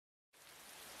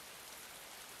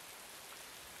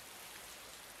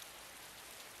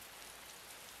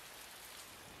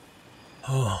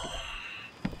Oh.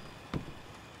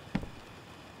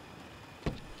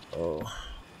 Oh.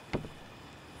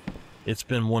 It's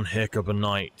been one heck of a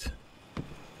night.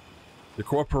 The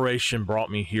corporation brought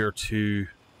me here to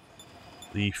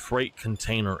the freight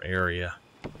container area.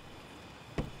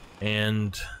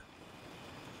 And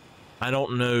I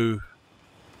don't know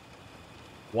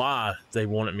why they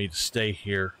wanted me to stay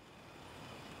here,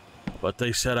 but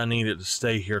they said I needed to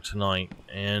stay here tonight.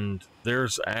 And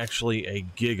there's actually a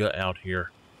Giga out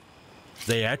here.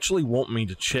 They actually want me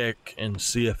to check and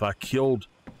see if I killed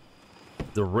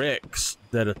the Rex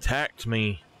that attacked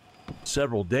me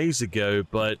several days ago,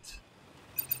 but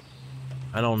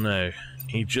I don't know.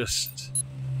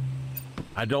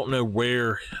 I don't know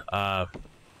where to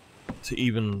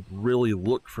even really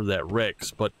look for that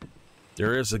Rex, but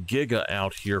there is a Giga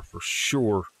out here for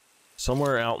sure,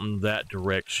 somewhere out in that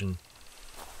direction.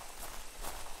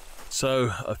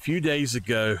 So a few days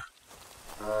ago,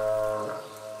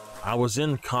 I was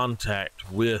in contact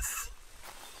with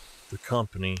the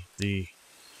company, the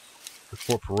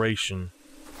corporation,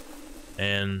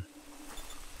 and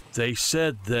they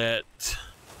said that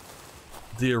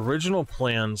the original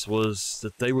plans was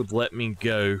that they would let me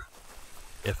go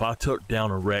if I took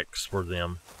down a Rex for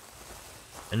them.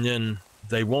 And then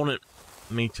they wanted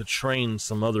me to train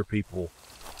some other people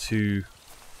to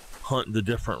hunt the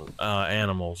different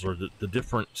animals, or the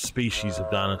different species of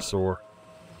dinosaur.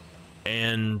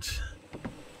 And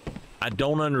I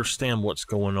don't understand what's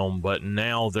going on, but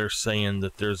now they're saying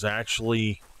that there's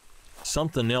actually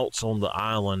something else on the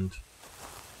island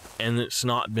and it's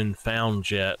not been found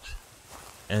yet,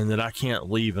 and that I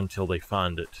can't leave until they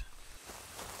find it.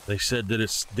 They said that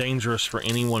it's dangerous for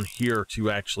anyone here to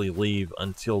actually leave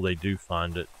until they do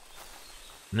find it.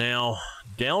 Now,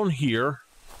 down here,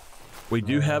 we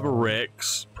do have a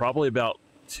Rex, probably about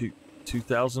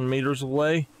 2,000 meters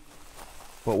away,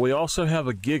 but we also have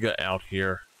a Giga out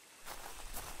here.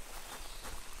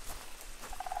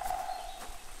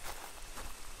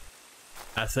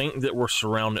 I think that we're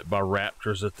surrounded by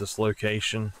raptors at this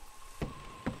location.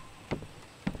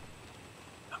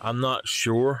 I'm not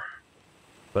sure,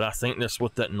 but I think that's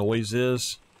what that noise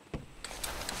is.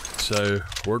 So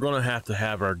we're going to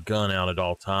have our gun out at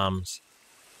all times.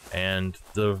 And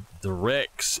the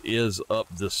Rex is up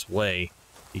this way.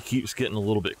 He keeps getting a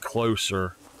little bit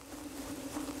closer.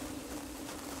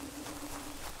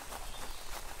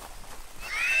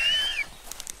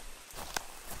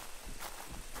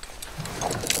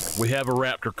 We have a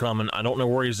raptor coming. I don't know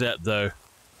where he's at, though.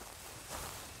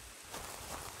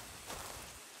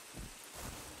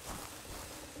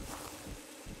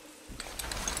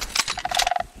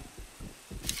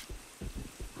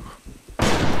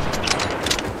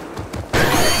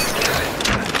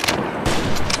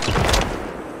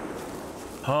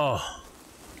 Oh.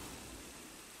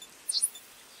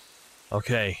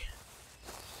 Okay.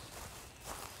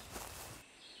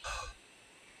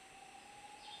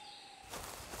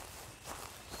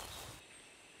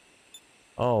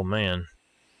 Oh, man.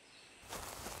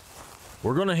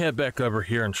 We're going to head back over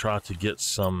here and try to get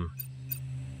some,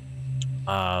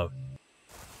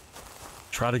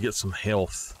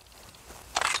 health.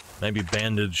 Maybe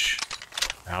bandage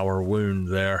our wound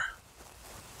there.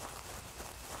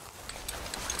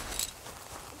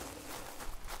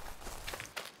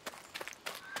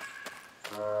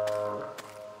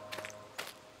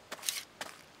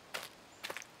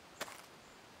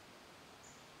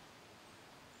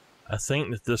 I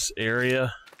think that this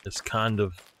area is kind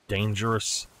of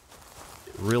dangerous.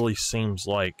 It really seems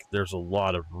like there's a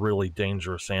lot of really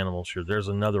dangerous animals here. There's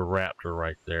another raptor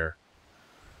right there.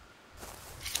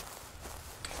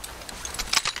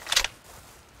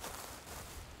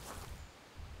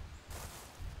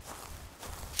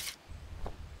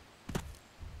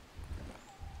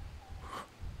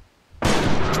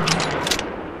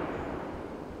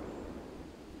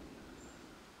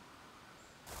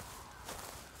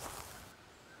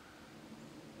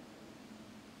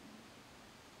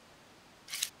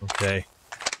 Okay.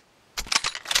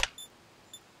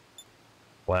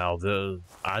 Wow,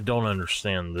 I don't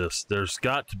understand this. There's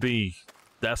got to be...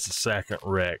 That's the second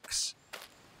Rex.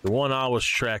 The one I was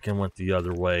tracking went the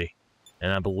other way.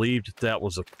 And I believed that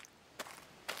was a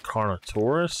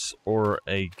Carnotaurus or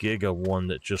a Giga one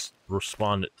that just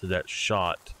responded to that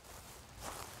shot.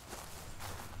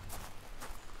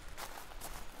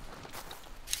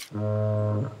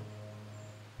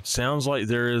 Sounds like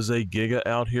there is a Giga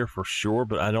out here for sure,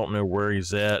 but I don't know where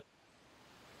he's at.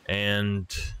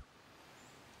 And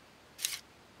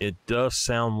it does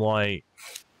sound like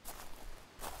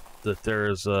that there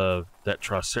is that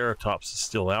Triceratops is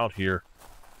still out here.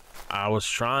 I was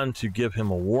trying to give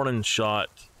him a warning shot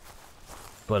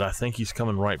but I think he's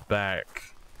coming right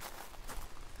back.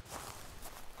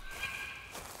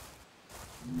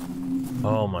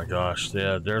 Oh my gosh,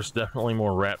 yeah, there's definitely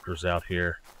more raptors out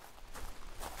here.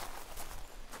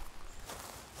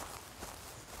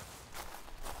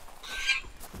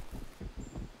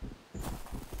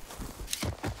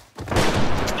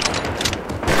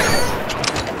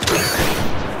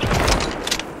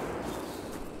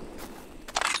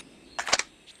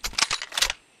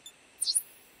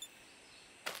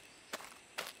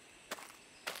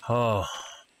 Oh.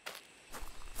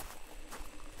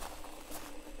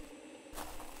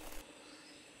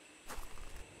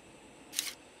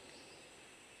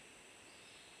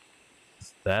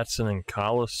 That's an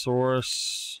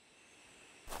Ankylosaurus.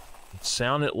 It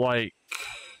sounded like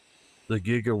the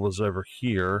Giga was over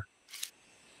here.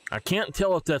 I can't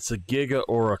tell if that's a Giga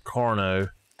or a Carno,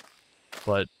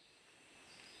 but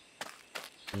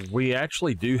we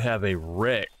actually do have a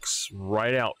Rex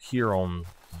right out here on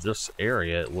this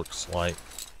area, it looks like.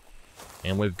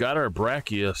 And we've got our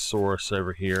Brachiosaurus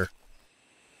over here.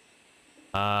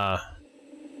 Oh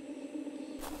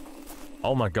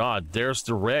my god, there's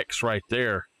the Rex right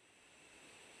there.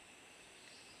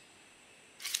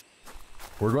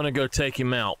 We're gonna go take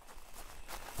him out.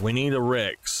 We need a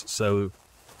Rex, so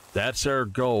that's our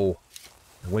goal.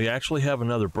 We actually have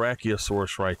another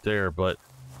Brachiosaurus right there, but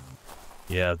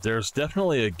yeah, there's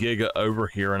definitely a Giga over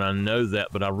here, and I know that,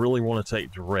 but I really want to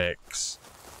take the Rex.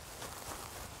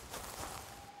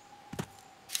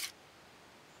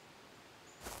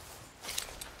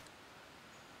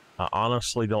 I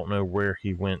honestly don't know where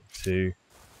he went to.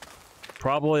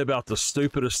 Probably about the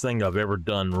stupidest thing I've ever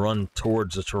done, run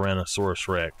towards a Tyrannosaurus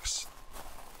Rex.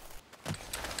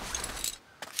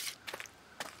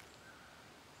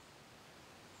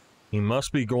 He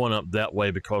must be going up that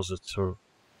way because the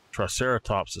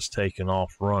Triceratops is taking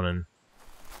off running.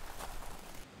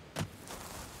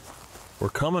 We're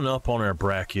coming up on our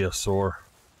Brachiosaur.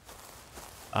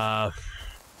 I'm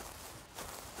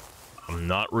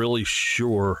not really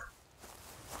sure.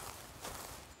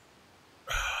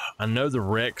 I know the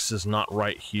Rex is not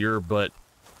right here, but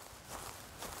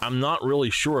I'm not really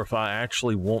sure if I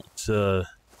actually want to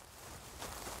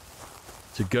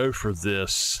go for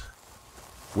this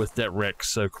with that Rex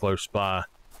so close by.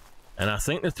 And I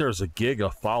think that there's a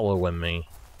Giga following me.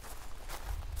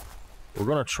 We're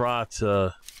going to try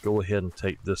to go ahead and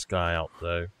take this guy out,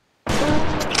 though.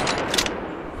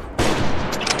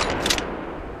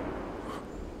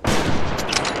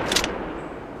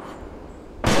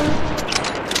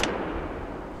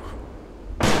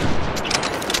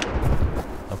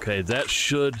 Okay, that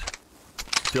should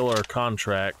fill our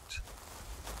contract.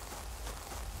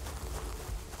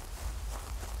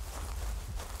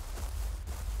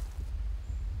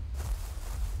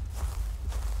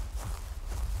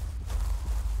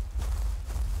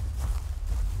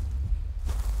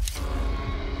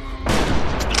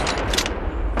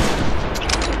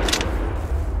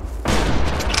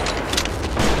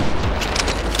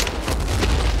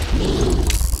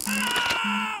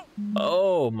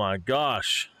 Oh my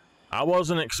gosh. I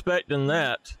wasn't expecting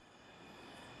that.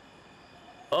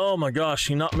 Oh my gosh,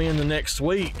 he knocked me in the next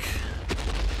week.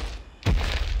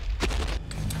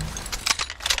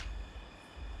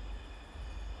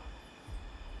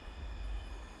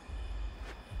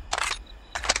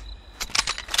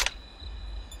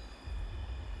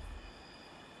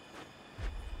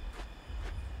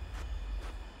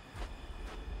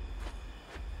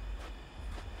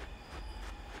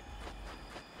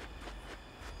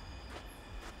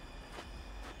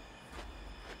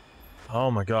 Oh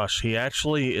my gosh, he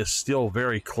actually is still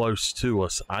very close to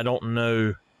us. I don't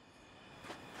know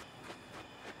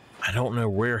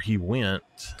where he went,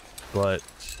 but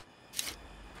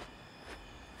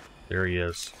there he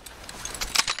is.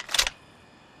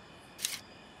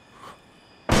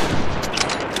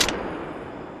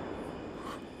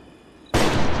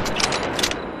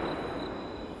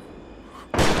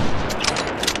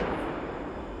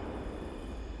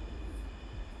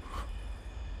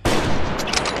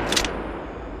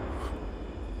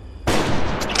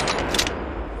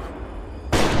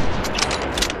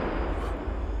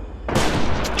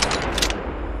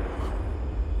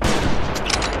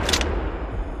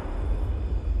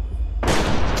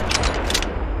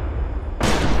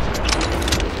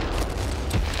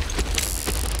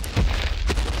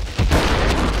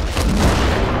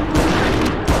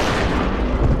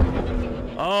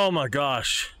 Oh my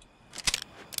gosh.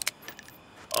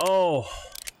 Oh.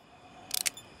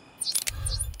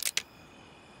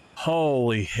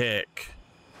 Holy heck.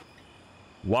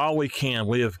 While we can,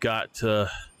 we have got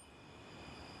to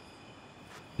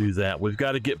do that. We've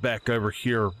got to get back over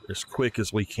here as quick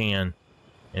as we can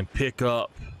and pick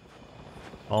up...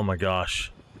 Oh my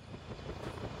gosh.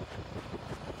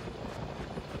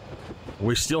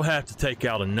 We still have to take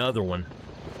out another one.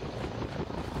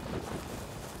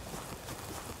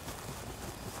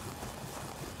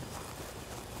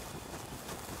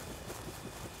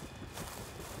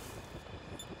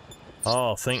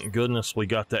 Oh, thank goodness we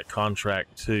got that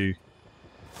contract too.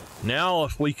 Now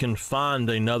if we can find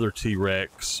another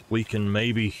T-Rex, we can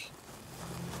maybe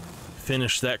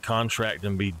finish that contract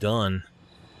and be done.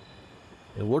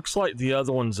 It looks like the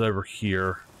other one's over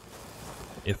here.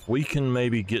 If we can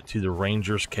maybe get to the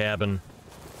Ranger's cabin,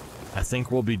 I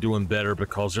think we'll be doing better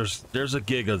because there's a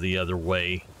Giga the other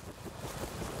way.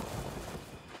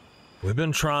 We've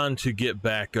been trying to get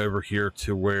back over here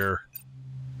to where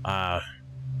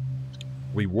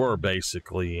we were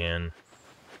basically, and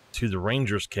to the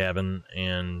Ranger's cabin,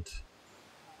 and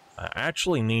I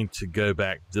actually need to go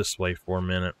back this way for a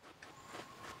minute.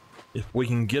 If we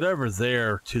can get over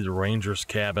there to the Ranger's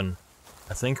cabin,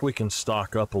 I think we can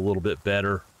stock up a little bit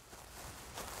better.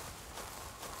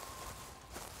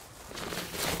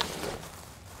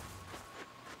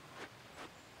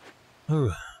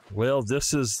 Whew. Well,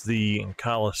 this is the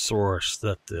Ankylosaurus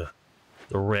that the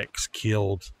Rex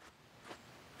killed.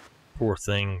 Poor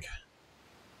thing.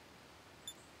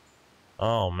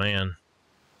 Oh, man.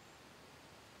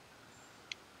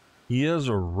 He is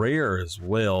a rare as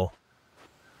well.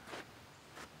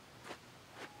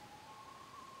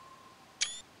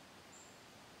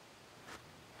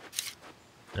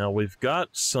 Now, we've got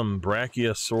some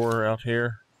Brachiosaur out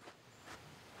here.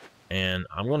 And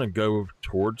I'm going to go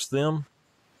towards them.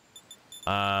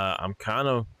 I'm kind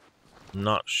of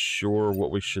not sure what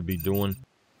we should be doing.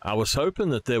 I was hoping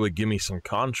that they would give me some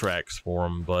contracts for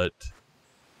them, but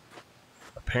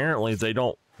apparently they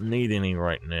don't need any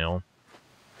right now.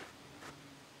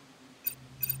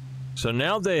 So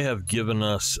now they have given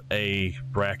us a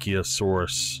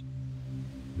Brachiosaurus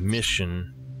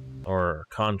mission or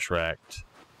contract,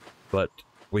 but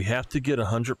we have to get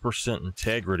 100%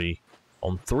 integrity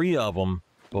on 3 of them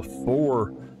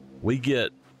before we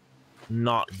get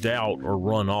knocked out or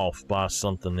run off by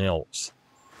something else.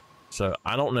 So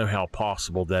I don't know how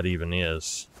possible that even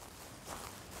is.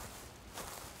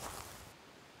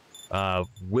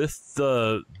 With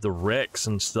the Rex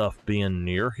and stuff being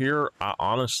near here, I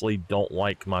honestly don't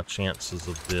like my chances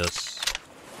of this.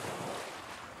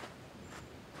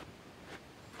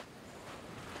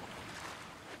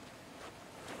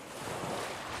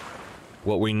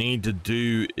 What we need to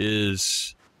do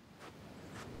is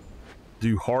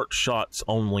do heart shots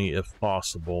only if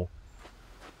possible.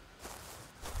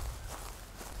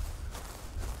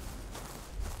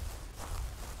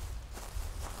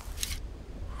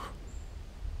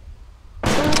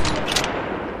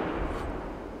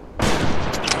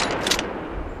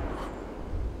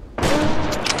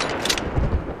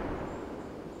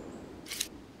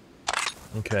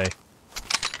 Okay.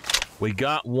 We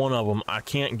got one of them. I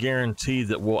can't guarantee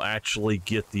that we'll actually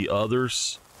get the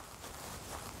others.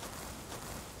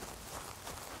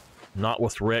 Not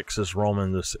with Rexes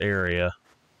roaming this area.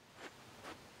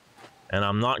 And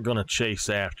I'm not going to chase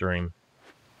after him.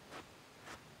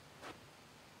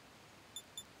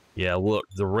 Yeah, look,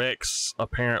 the Rex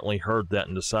apparently heard that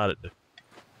and decided to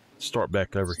start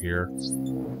back over here.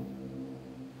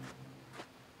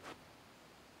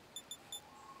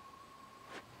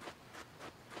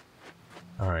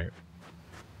 All right.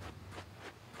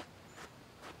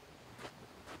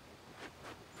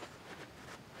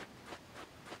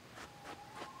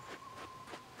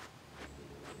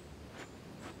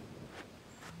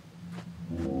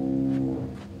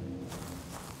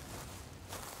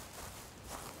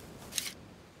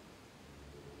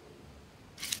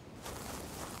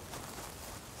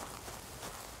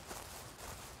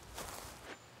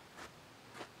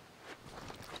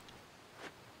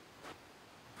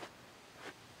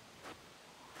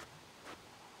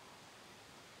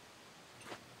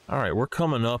 Alright, we're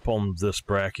coming up on this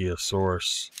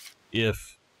Brachiosaurus.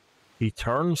 If he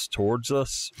turns towards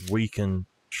us, we can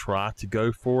try to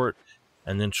go for it,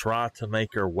 and then try to make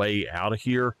our way out of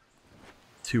here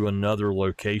to another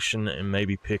location and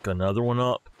maybe pick another one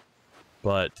up.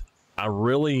 But I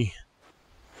really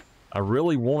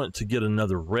want it to get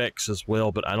another Rex as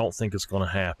well, but I don't think it's going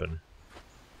to happen.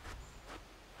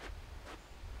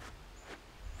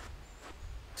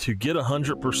 To get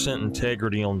 100%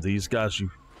 integrity on these guys,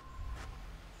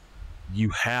 you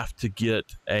have to get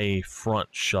a front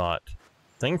shot.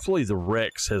 Thankfully, the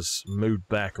Rex has moved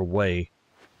back away.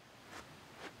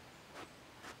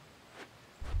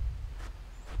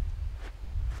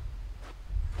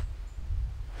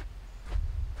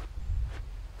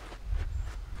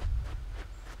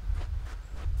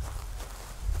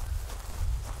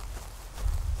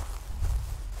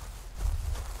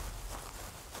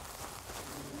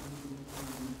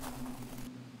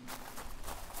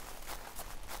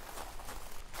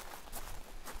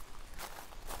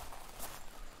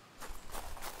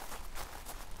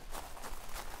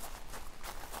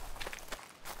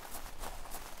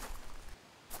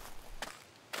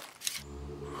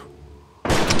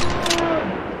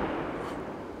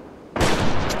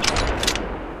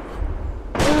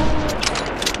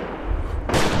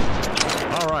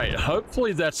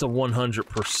 Hopefully that's a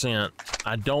 100%.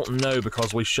 I don't know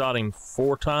because we shot him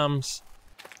 4 times.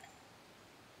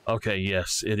 Okay,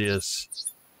 yes, it is.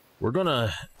 We're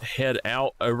gonna head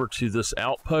out over to this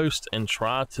outpost and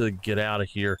try to get out of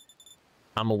here.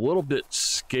 I'm a little bit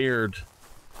scared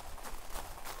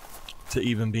to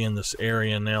even be in this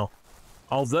area now.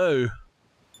 Although,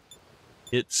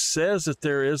 it says that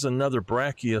there is another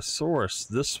Brachiosaurus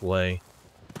this way.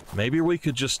 Maybe we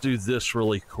could just do this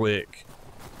really quick.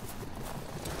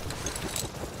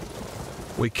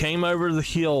 We came over the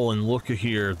hill and look at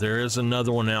here. There is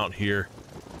another one out here.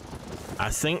 I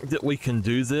think that we can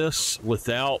do this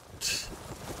without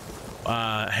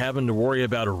having to worry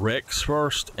about a Rex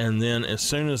first, and then as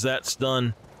soon as that's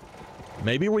done,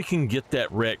 maybe we can get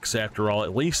that Rex after all,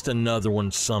 at least another one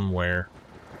somewhere.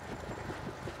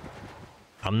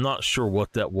 I'm not sure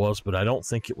what that was, but I don't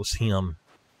think it was him.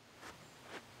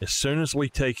 As soon as we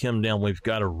take him down, we've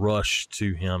got to rush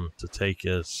to him to take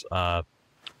his,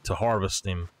 to harvest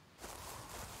him.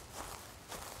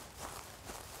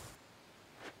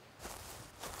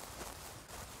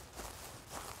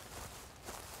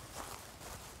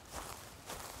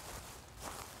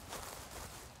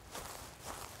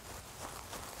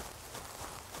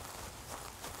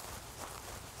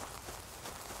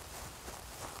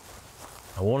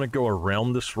 I want to go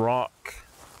around this rock.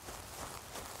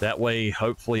 That way,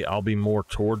 hopefully, I'll be more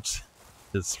towards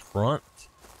his front.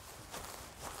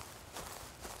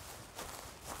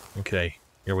 Okay,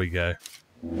 here we go.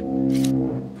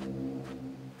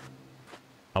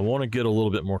 I want to get a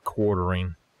little bit more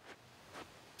quartering.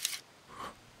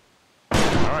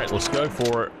 Alright, let's go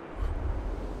for it.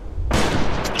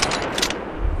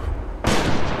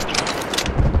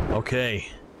 Okay.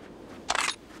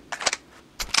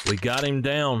 We got him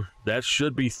down. That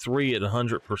should be 3 at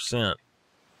 100%.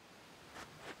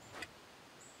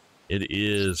 It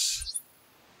is.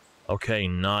 Okay,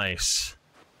 nice.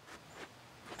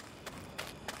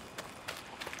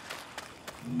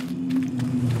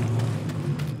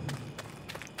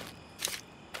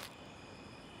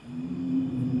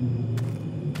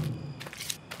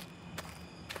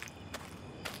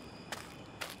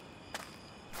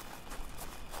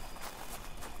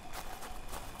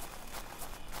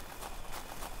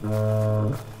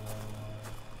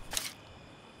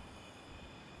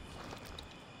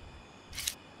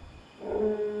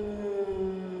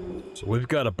 So we've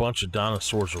got a bunch of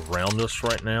dinosaurs around us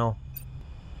right now.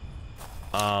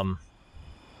 I'm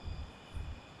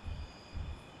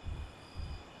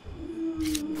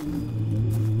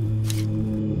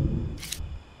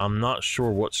not sure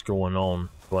what's going on,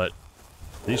 but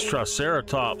these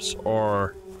Triceratops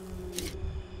are...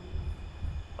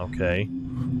 Okay.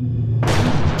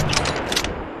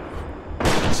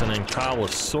 It's an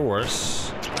Ankylosaurus.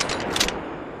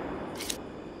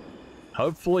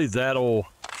 Hopefully that'll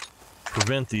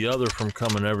prevent the other from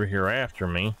coming over here after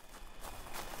me.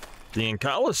 The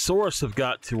Ankylosaurus have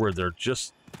got to where they're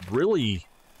just really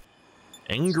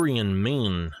angry and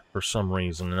mean for some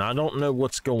reason, and I don't know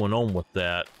what's going on with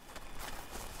that.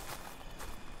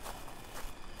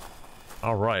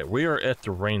 Alright, we are at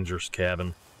the Ranger's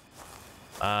cabin.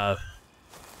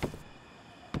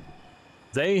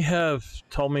 They have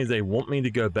told me they want me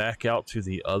to go back out to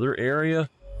the other area.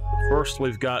 First,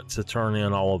 we've got to turn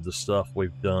in all of the stuff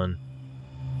we've done.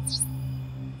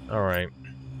 Alright.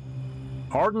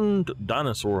 Hardened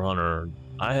Dinosaur Hunter.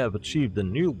 I have achieved a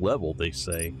new level, they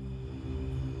say.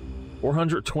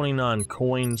 429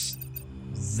 coins.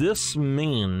 This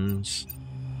means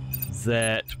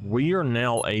that we are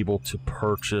now able to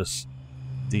purchase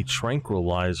the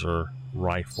Tranquilizer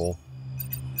rifle.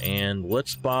 And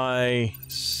let's buy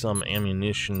some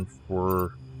ammunition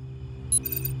for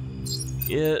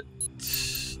it,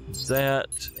 that,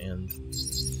 and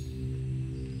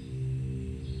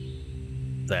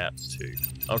that too.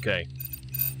 Okay.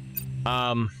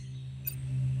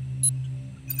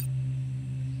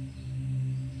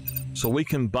 So we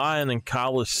can buy an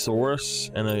Ankylosaurus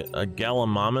and a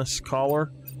Gallimimus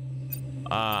collar.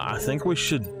 I think we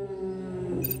should...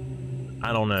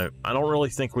 I don't know. I don't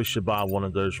really think we should buy one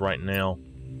of those right now.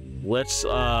 Let's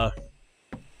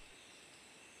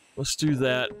do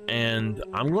that, and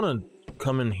I'm gonna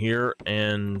come in here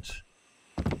and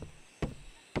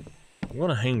I'm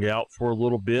gonna hang out for a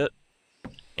little bit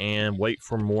and wait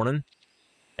for morning.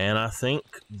 And I think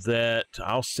that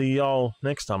I'll see y'all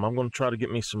next time. I'm gonna try to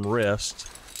get me some rest.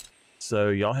 So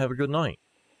y'all have a good night.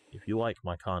 If you like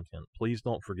my content, please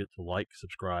don't forget to like,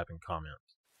 subscribe, and comment.